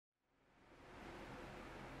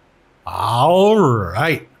All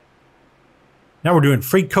right. Now we're doing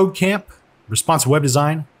FreeCodeCamp, responsive web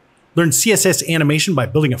design. Learn CSS animation by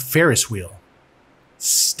building a Ferris wheel.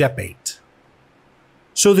 Step 8.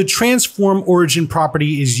 So the transform origin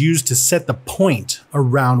property is used to set the point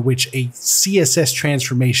around which a CSS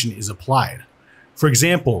transformation is applied. For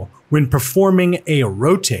example, when performing a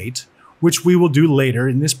rotate, which we will do later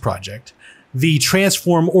in this project, the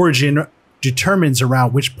transform origin determines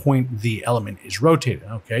around which point the element is rotated.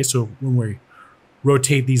 Okay, so when we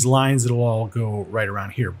rotate these lines, it'll all go right around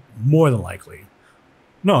here, more than likely.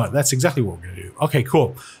 No, that's exactly what we're going to do. Okay,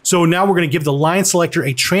 cool. So now we're going to give the line selector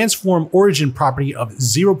a transform origin property of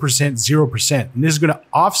 0%, 0%. And this is going to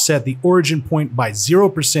offset the origin point by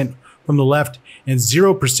 0% from the left and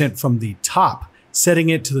 0% from the top, setting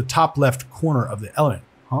it to the top left corner of the element.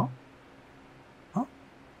 Huh? Huh?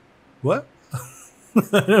 What?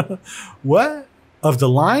 What? Of the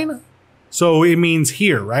line? So it means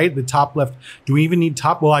here, right? The top left. Do we even need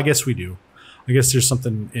top? Well, I guess we do. I guess there's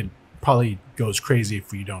something, it probably goes crazy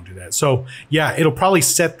if we don't do that. So yeah, it'll probably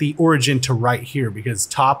set the origin to right here because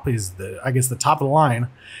top is I guess the top of the line,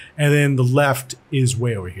 and then the left is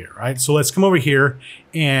way over here, right? So let's come over here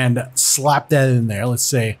and slap that in there. Let's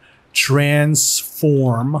say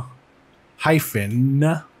transform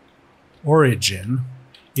hyphen origin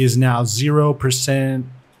is now 0%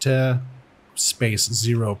 space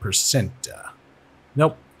 0%.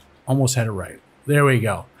 Nope, almost had it right. There we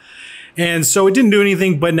go. And so it didn't do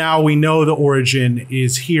anything, but now we know the origin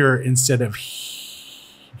is here instead of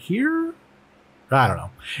here. I don't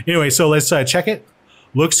know. Anyway, so let's check it.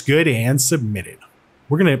 Looks good and submit it.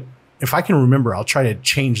 We're going to, if I can remember, I'll try to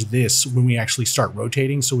change this when we actually start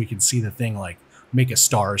rotating so we can see the thing like make a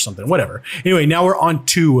star or something, whatever. Anyway, now we're on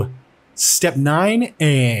to step 9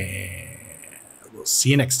 and we'll see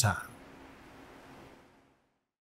you next time.